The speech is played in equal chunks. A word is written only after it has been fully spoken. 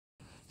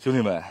兄弟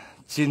们，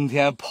今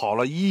天跑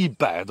了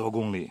100多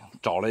公里，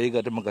找了一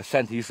个这么个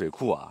山体水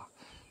库啊，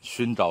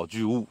寻找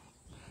巨物。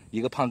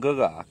一个胖哥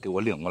哥啊给我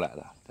领过来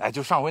的，哎，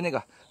就上回那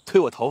个推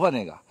我头发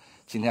那个，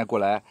今天过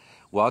来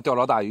我要钓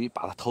着大鱼，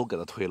把他头给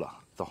他推了。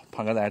走，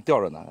胖哥在那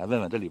钓着呢，来问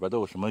问这里边都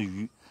有什么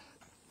鱼。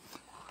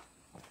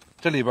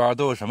这里边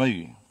都有什么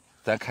鱼？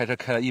咱开车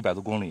开了100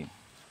多公里。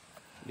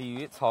鲤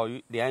鱼、草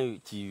鱼、鲢鱼、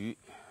鲫鱼，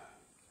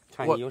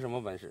看你有什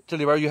么本事。这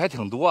里边鱼还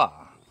挺多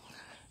啊。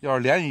要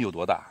是鲢鱼有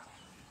多大？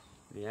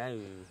鲢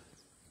鱼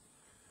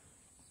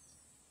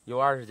有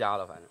20家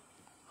了，反正。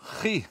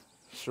嘿，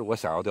是我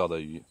想要钓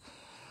的鱼。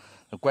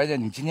关键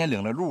你今天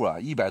领的路啊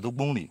，100多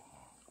公里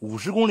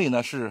，50公里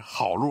呢是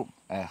好路，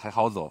哎，还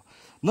好走。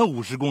那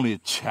50公里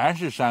全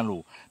是山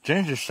路，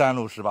真是山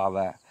路18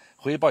弯。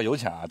回去报油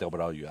钱啊，钓不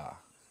着鱼啊。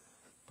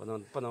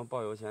不能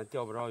报油钱，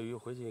钓不着鱼，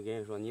回去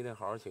跟你说，你得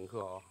好好请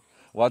客啊。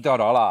我要钓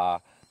着了啊，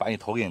把你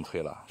头给你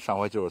推了。上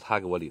回就是他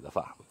给我理的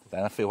发，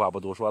咱废话不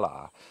多说了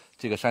啊。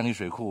这个山体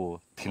水库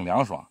挺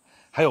凉爽，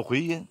还有回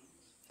音。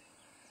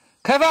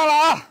开饭了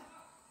啊！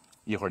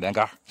一会儿连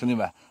杆，兄弟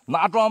们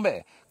拿装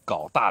备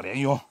搞大连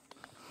用。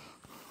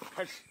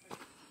开始。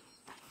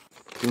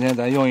今天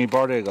咱用一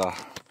包这个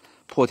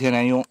破天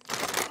连用，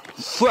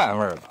蒜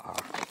味儿的啊，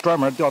专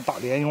门钓大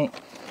连用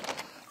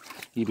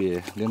，1比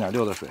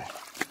0.6的水。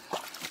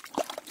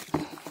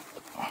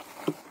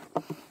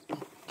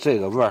这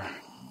个味儿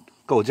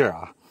够劲儿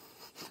啊！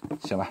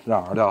行了，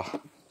让饵料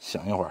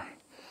醒一会儿。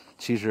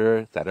其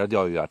实在这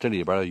钓鱼啊，这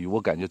里边的鱼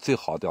我感觉最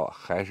好钓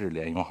还是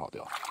鲢鳙好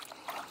钓。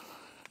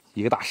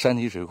一个大山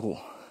体水库，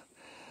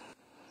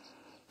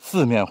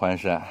四面环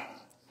山，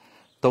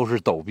都是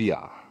陡壁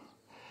啊。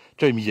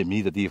这隐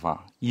秘的地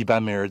方一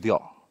般没人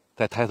钓。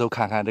再抬头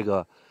看看这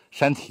个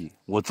山体，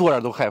我坐这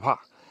都害怕，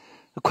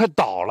快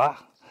倒了，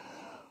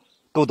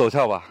够陡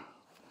峭吧？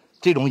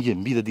这种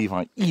隐蔽的地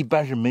方一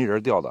般是没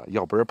人钓的，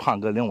要不是胖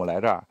哥领我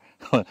来这儿，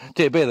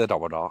这辈子找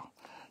不着。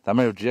咱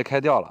们就直接开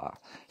钓了啊！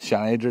选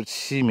了一只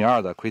7米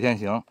2的魁天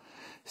型，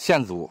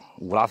现组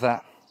5拉3，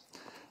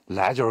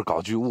来就是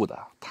搞巨物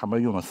的。他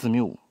们用了4米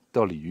5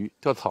钓鲤鱼、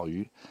钓草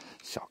鱼、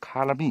小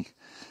卡拉蜜。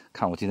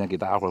看我今天给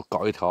大家伙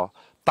搞一条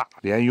大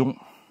连鳙，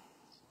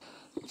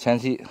前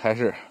期还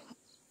是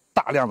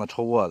大量的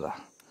抽窝子，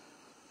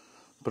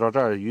不知道这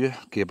儿的鱼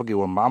给不给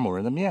我马某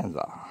人的面子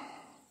啊？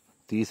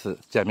第一次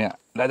见面，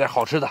来点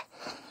好吃的。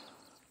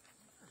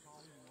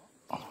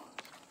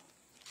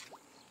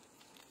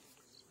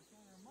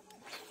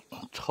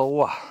抽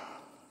啊！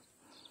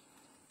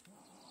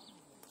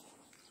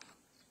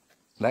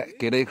来，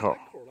给了一口，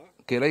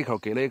给了一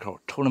口，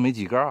抽了没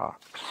几根啊！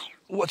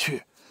我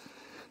去，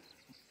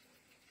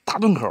大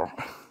顿口，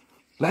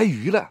来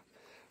鱼了，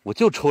我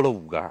就抽了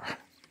5根。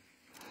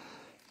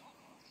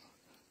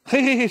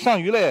嘿嘿嘿，上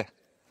鱼嘞！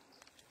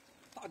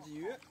大鲫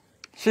鱼，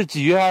是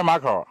鲫鱼还是马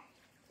口？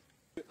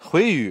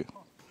回鱼，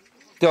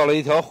钓了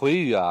一条回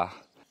鱼啊！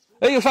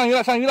哎呦，上鱼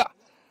了，上鱼了！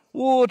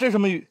哇，这什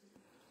么鱼？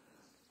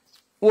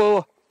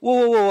我，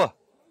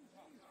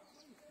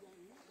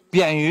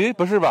扁鱼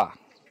不是吧？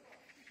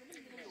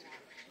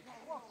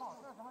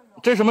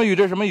这什么鱼？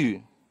这什么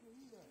鱼？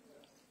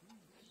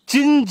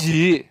金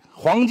鲫，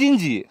黄金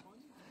鲫。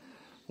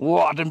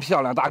哇，真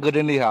漂亮，大哥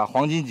真厉害，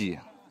黄金鲫。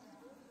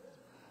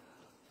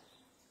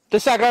这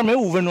下竿没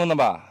5分钟的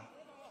吧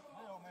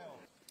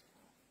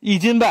？1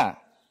斤半。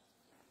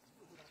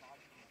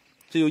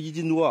这有1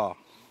斤多啊！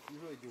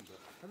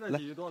它这鲫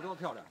鱼多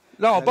漂亮！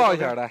让我抱一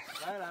下来。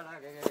来，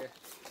给，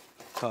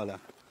漂亮！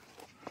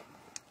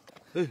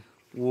哎，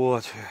我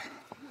去，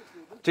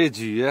这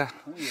鲫鱼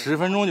10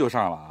分钟就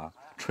上了啊！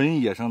纯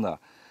野生的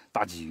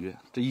大鲫鱼，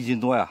这1斤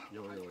多呀！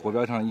国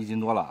标上1斤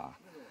多了啊！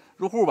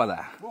入户吧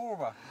咱。入户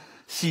吧。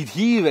喜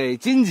提一尾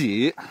金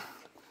鲫，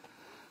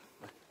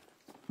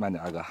慢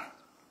点哥。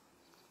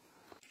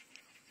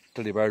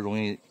这里边容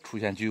易出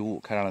现巨物，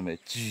看到了没？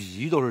鲫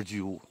鱼都是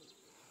巨物。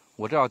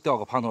我这要钓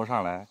个胖头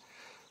上来，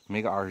没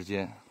个20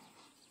斤，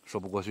说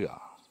不过去啊。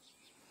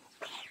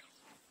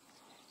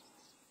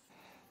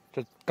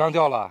这刚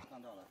钓了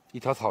一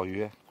条草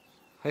鱼，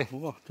嘿，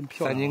哇，真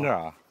漂亮！ 3斤个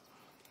啊，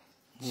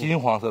金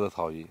黄色的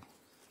草鱼。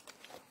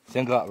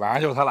行哥，晚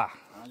上就是它了。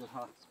晚上就它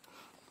了。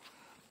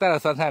带了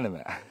酸菜了没？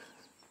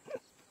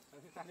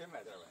赶紧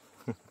买点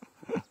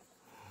呗。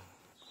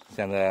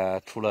现在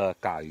出了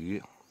嘎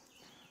鱼、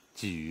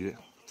鲫鱼、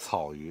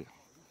草鱼，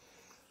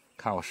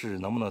看我试试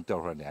能不能钓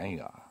出来鲢鱼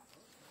啊！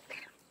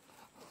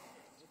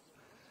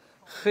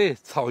嘿，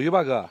草鱼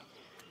吧哥，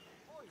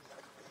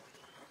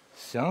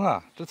行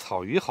啊，这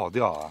草鱼好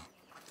钓啊。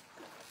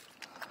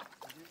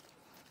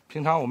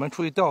平常我们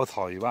出去钓个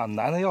草鱼吧，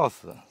难的要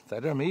死，在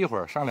这没一会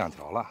儿上2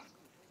条了。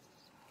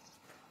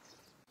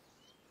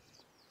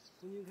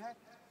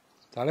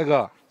咋了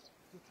哥？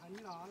看你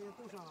了啊，也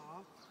都上了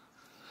啊。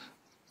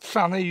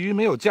上那鱼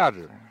没有价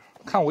值，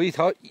看我一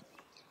条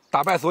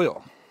打败所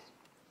有。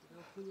这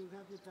个昆明海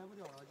摘不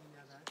掉了，今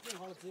天正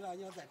好资源，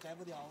你要再摘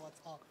不掉，我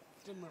操，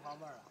真没法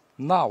玩了。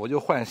那我就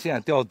换线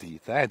钓底，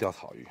再钓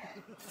草鱼，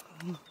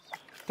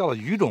钓的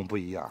鱼种不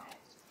一样。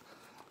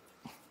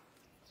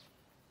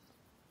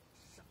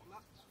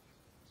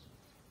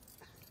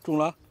中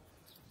了。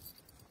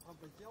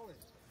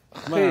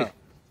嘿，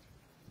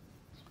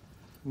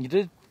你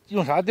这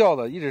用啥钓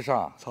的？一直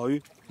上草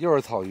鱼，又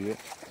是草鱼。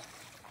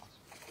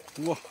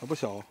哇，还不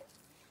小。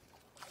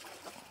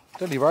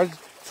这里边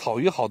草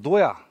鱼好多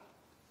呀。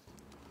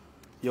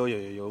有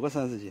个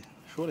3、4斤，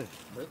说的。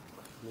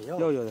没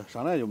有。有，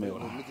上来就没有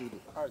了。 2斤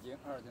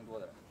多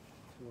点。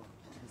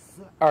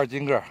 2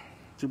斤个。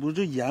这不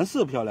这颜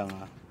色漂亮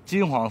啊？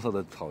金黄色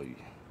的草鱼。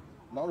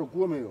拿着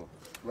锅没有？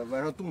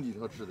晚上冻几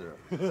条吃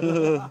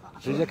的。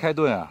直接开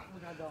炖啊！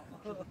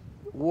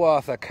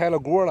哇塞，开了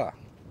锅了！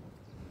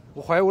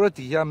我怀疑我这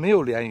底下没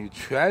有鲢鱼，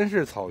全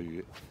是草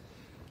鱼。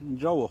你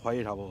知道我怀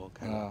疑啥不？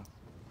开哥，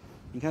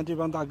你看这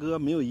帮大哥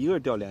没有一个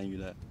钓鲢鱼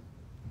的。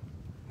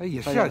哎，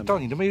也是啊，照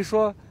你这么一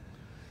说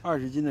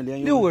，20斤的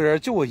鲢鱼，6个人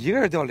就我一个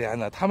人钓鲢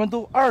的，他们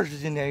都20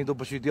斤鲢鱼都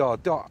不去钓，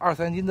钓2、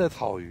3斤的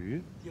草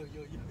鱼。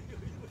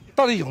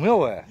到底有没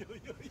有？哎，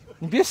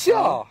你别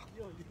笑。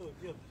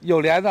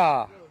有鲢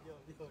的。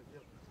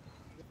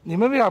你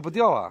们为啥不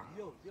钓啊？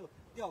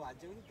钓吧，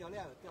就你钓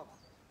鲢子钓吧。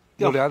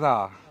有鲢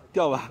的，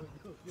钓吧。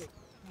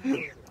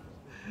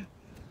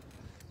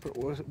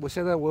不是我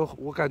现在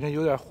我感觉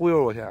有点忽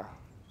悠我现在。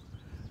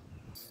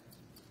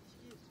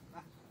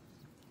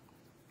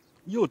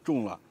又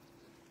中了，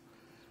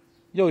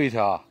又一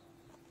条。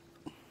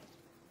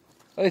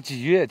哎，鲫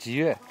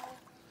鱼，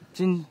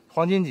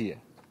黄金鲫。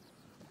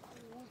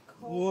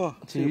哇，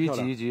鲫鱼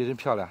真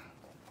漂亮。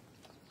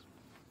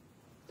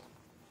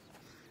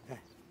哎，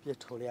别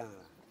抽脸了。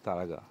咋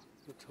了哥？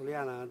你抽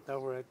脸了，待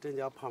会儿真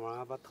叫胖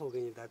胖把头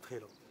给你再推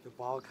了，就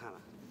不好看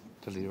了。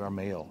这里边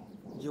没有。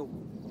有，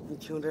你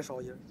听这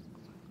哨音。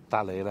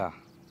打雷了。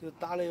就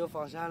打雷又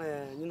放闪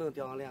嘞，你能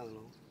钓上链子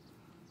吗？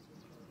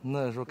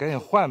那时候赶紧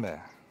换呗。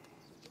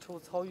抽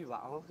草鱼吧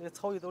啊！那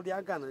草鱼都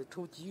连干的，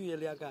抽鲫鱼也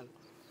连干的。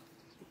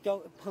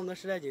碰个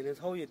10来斤的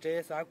草鱼，这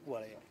也算过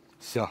了呀。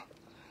行。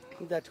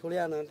你再抽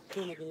脸呢，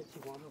就能给你剃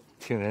光头。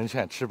听人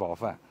劝，吃饱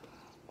饭。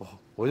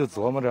我就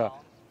琢磨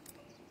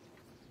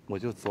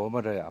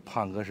着呀，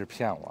胖哥是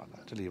骗我的。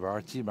这里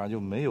边基本上就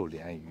没有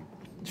鲢鱼，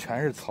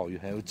全是草鱼，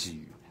还有鲫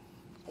鱼。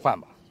换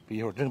吧，别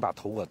一会儿真把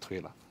头给我推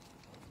了。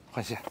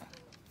换线，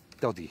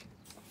钓底。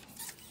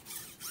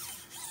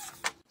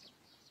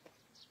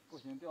不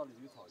行，钓鲤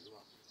鱼草鱼吧。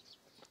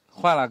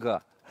换了哥，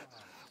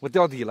我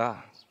钓底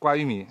了，挂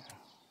玉米。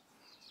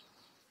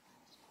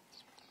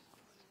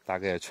大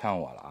哥也劝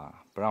我了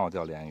啊，不让我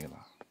钓鲢鱼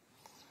了。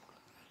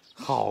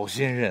好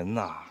心人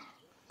呐，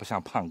不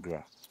像胖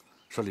哥，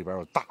说里边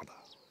有大的。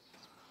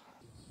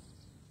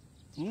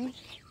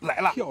来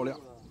了，漂亮，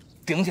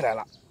顶起来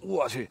了，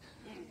我去，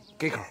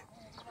给口，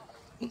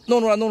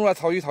弄住了，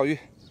草鱼。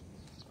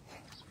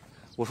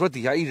我说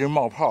底下一直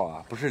冒泡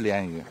啊，不是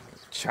鲢鱼，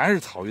全是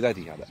草鱼在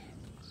底下的。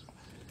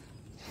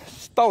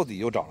到底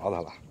又找着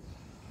它了。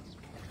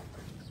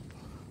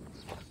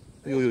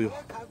哎呦！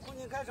空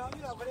心凯上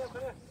鱼了，快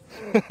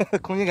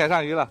点！空心凯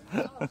上鱼了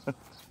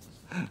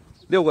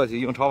，6过去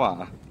用抄网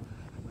啊！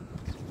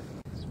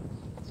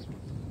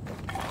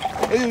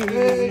哎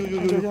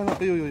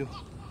呦！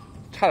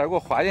差点给我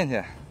滑进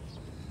去。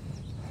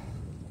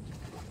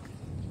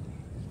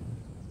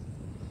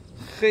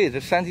嘿，这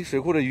山体水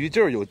库这鱼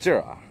就是有劲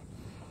儿啊，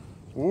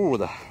呜呜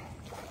的。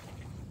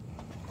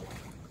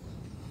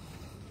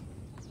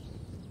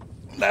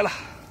来了，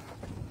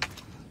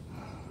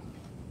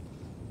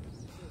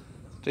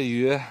这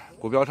鱼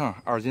国标秤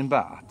2斤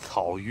半啊，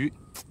草鱼，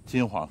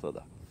金黄色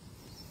的，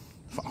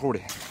放壶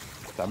里，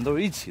咱们都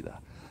是一起的，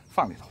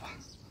放里头吧，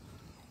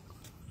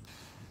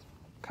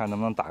看能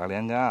不能打个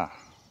连杆啊。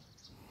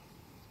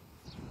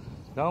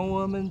让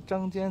我们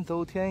仗剑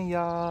走天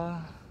涯，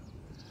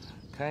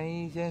看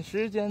一见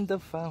世间的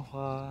繁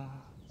华。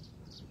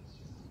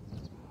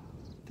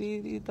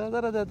滴滴答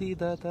答答答滴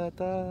答答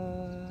答，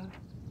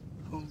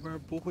后边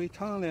不会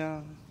唱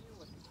了。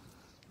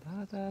哒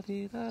哒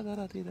滴哒哒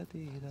哒滴哒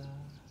滴哒。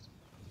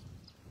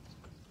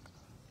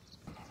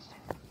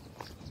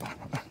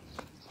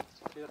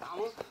这个大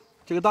吗？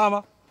这个大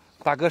吗？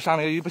大哥上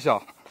来鱼不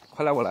小，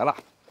快来我来了。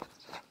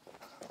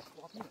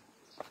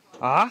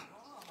啊？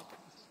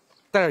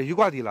带着鱼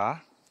挂底了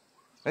啊？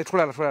哎，出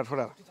来了！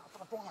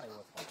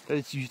这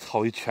鱼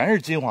草鱼全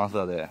是金黄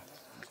色的，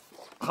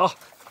好，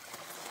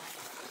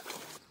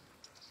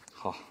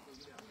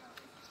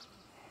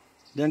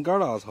连杆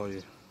了，草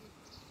鱼。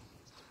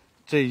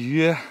这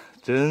鱼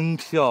真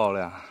漂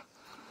亮，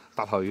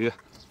大草鱼，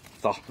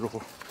走入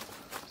壶。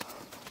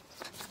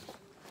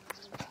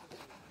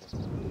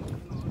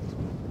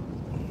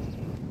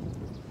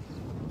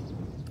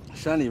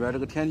山里边这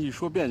个天气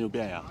说变就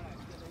变呀，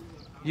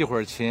一会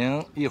儿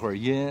晴，一会儿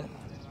阴，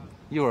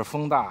一会儿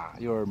风大，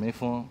一会儿没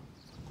风。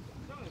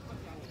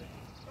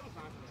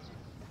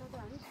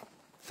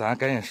咱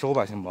赶紧收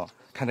吧，行不？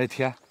看这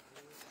天，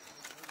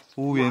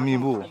乌云密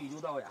布，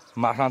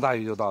马上大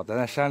雨就到。咱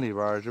在山里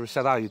边，这不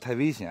下大雨太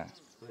危险。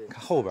看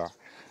后边，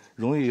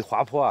容易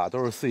滑坡啊，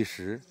都是碎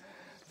石。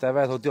在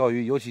外头钓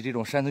鱼，尤其这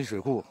种山体水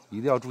库，一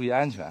定要注意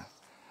安全。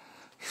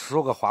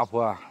说个滑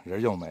坡啊，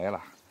人就没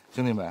了。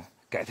兄弟们，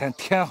改天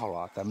天好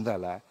了，咱们再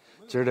来。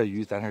今儿的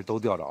鱼咱是都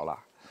钓着了，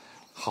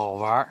好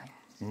玩。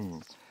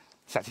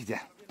下期见，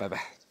拜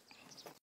拜。